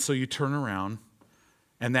 And so you turn around.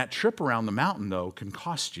 And that trip around the mountain, though, can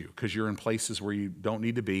cost you because you're in places where you don't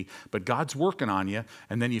need to be. But God's working on you.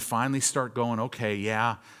 And then you finally start going, okay,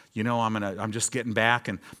 yeah, you know, I'm just getting back.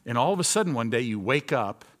 And all of a sudden one day you wake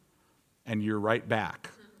up and you're right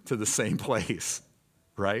back to the same place,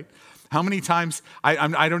 right? How many times,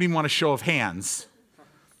 I don't even want to show of hands.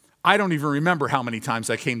 I don't even remember how many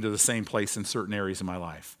times I came to the same place in certain areas of my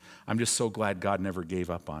life. I'm just so glad God never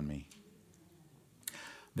gave up on me.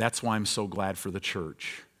 That's why I'm so glad for the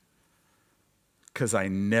church. Because I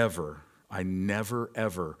never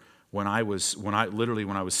ever, when I was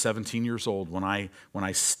 17 years old, when I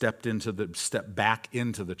stepped back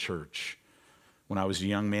into the church, when I was a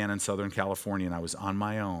young man in Southern California and I was on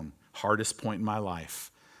my own, hardest point in my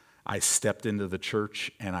life, I stepped into the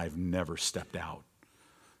church and I've never stepped out.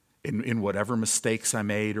 In whatever mistakes I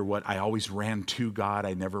made or what, I always ran to God.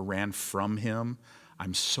 I never ran from Him.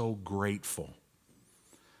 I'm so grateful.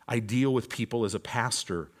 I deal with people as a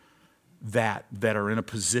pastor that are in a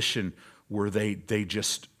position where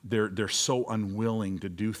they're so unwilling to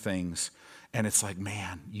do things. And it's like,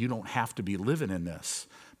 man, you don't have to be living in this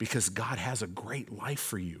because God has a great life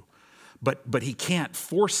for you. But He can't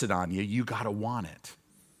force it on you. You got to want it,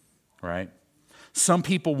 right? Some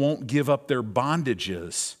people won't give up their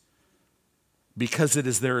bondages because it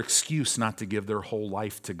is their excuse not to give their whole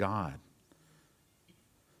life to God.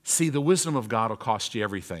 See, the wisdom of God will cost you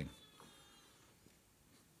everything.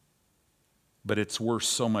 But it's worth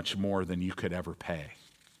so much more than you could ever pay.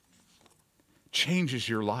 Changes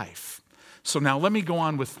your life. So now let me go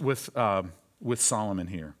on with Solomon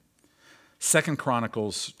here. 2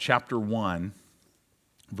 Chronicles chapter 1,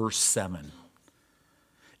 verse 7.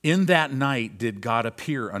 In that night did God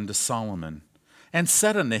appear unto Solomon and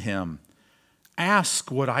said unto him, ask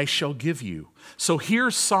what I shall give you. So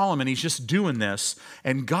here's Solomon, he's just doing this,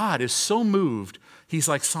 and God is so moved, he's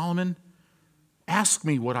like, Solomon, ask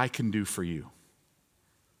me what I can do for you.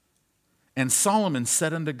 And Solomon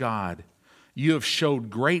said unto God, you have showed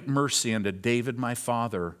great mercy unto David my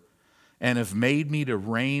father, and have made me to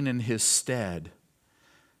reign in his stead.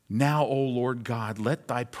 Now, O Lord God, let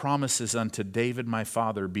thy promises unto David my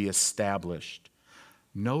father be established.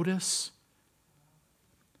 Notice,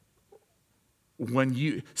 when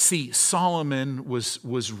you see, Solomon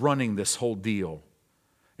was running this whole deal,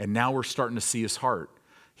 and now we're starting to see his heart.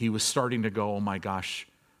 He was starting to go, oh my gosh,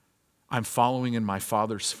 I'm following in my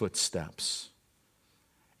father's footsteps,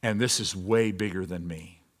 and this is way bigger than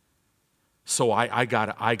me. So I'm going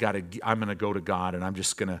to go to God, and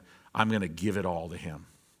I'm going to give it all to Him.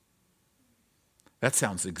 That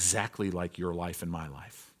sounds exactly like your life and my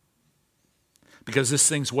life, because this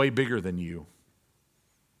thing's way bigger than you.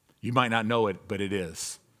 You might not know it, but it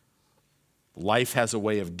is. Life has a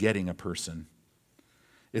way of getting a person.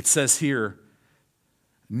 It says here,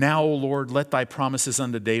 now, O Lord, let thy promises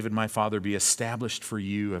unto David my father be established, for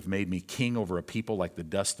you have made me king over a people like the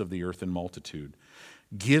dust of the earth in multitude.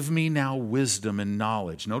 Give me now wisdom and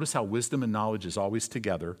knowledge. Notice how wisdom and knowledge is always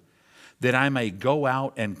together, that I may go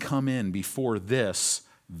out and come in before this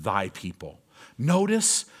thy people.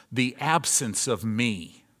 Notice the absence of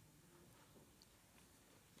me.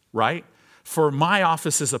 Right? For my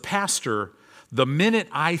office as a pastor, the minute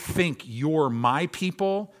I think you're my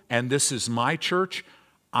people and this is my church,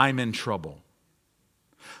 I'm in trouble.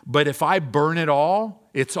 But if I burn it all,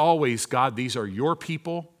 it's always, God, these are your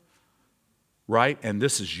people, right? And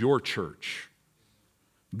this is your church.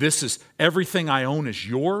 This is, everything I own is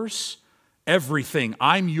yours. Everything,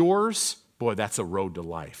 I'm yours. Boy, that's a road to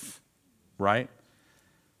life, right?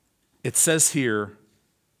 It says here,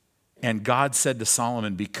 And God said to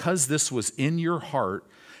Solomon, because this was in your heart,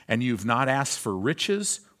 and you've not asked for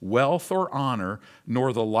riches, wealth, or honor,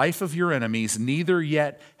 nor the life of your enemies, neither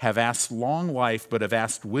yet have asked long life, but have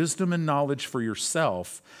asked wisdom and knowledge for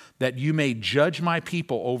yourself, that you may judge my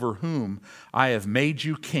people over whom I have made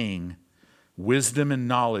you king, wisdom and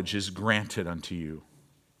knowledge is granted unto you.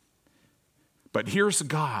 But here's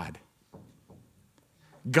God.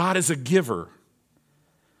 God is a giver.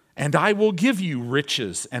 And I will give you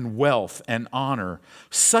riches and wealth and honor,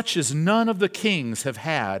 such as none of the kings have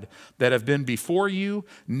had that have been before you,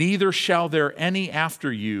 neither shall there any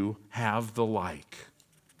after you have the like.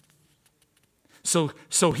 So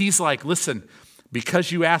he's like, listen,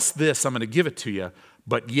 because you asked this, I'm going to give it to you.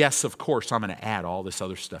 But yes, of course, I'm going to add all this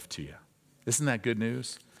other stuff to you. Isn't that good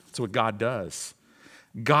news? That's what God does.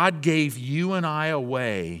 God gave you and I a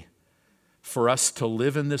way for us to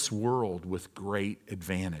live in this world with great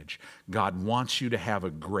advantage. God wants you to have a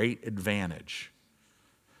great advantage.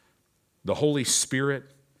 The Holy Spirit,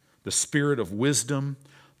 the Spirit of wisdom,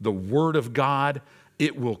 the Word of God,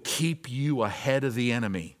 it will keep you ahead of the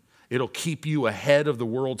enemy. It'll keep you ahead of the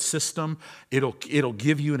world system. It'll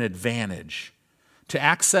give you an advantage. To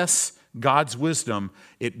access God's wisdom,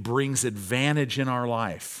 it brings advantage in our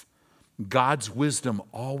life. God's wisdom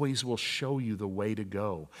always will show you the way to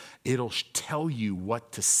go. It'll tell you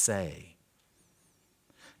what to say.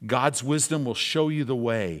 God's wisdom will show you the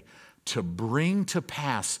way to bring to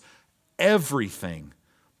pass everything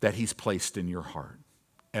that He's placed in your heart.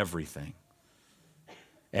 Everything.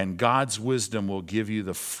 And God's wisdom will give you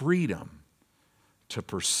the freedom to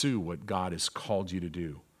pursue what God has called you to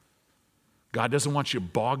do. God doesn't want you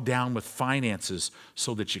bogged down with finances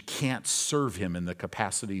so that you can't serve Him in the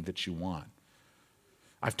capacity that you want.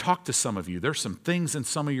 I've talked to some of you. There's some things in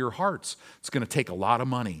some of your hearts. It's going to take a lot of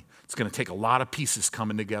money. It's going to take a lot of pieces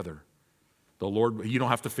coming together. The Lord, you don't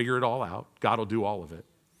have to figure it all out. God will do all of it,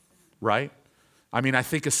 right? I mean, I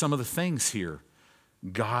think of some of the things here.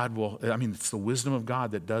 It's the wisdom of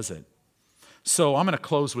God that does it. So I'm going to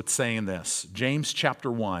close with saying this. James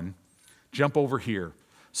chapter 1, jump over here.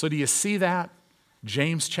 So do you see that?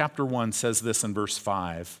 James chapter 1 says this in verse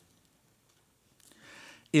 5.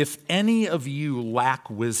 If any of you lack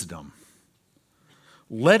wisdom,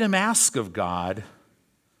 let him ask of God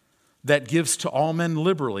that gives to all men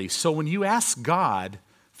liberally. So when you ask God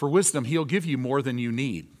for wisdom, He'll give you more than you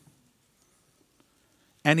need.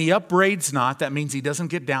 And He upbraids not, that means He doesn't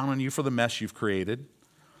get down on you for the mess you've created.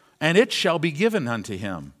 And it shall be given unto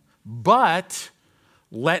him. But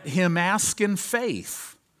let him ask in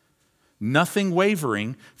faith, nothing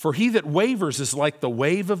wavering, for he that wavers is like the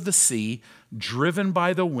wave of the sea, driven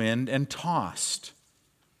by the wind and tossed.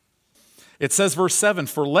 It says, verse 7,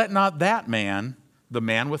 for let not that man, the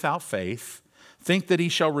man without faith, think that he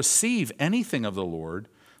shall receive anything of the Lord.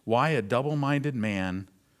 Why, a double-minded man,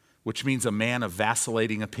 which means a man of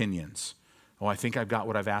vacillating opinions. Oh, I think I've got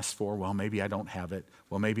what I've asked for. Well, maybe I don't have it.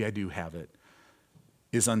 Well, maybe I do have it.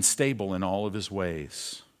 Is unstable in all of his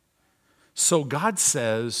ways. So God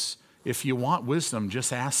says, if you want wisdom,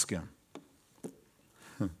 just ask Him.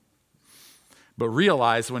 But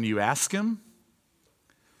realize when you ask Him,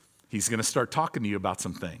 He's going to start talking to you about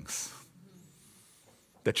some things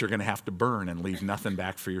that you're going to have to burn and leave nothing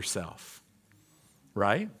back for yourself.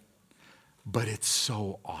 Right? But it's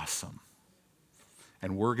so awesome.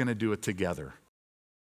 And we're going to do it together.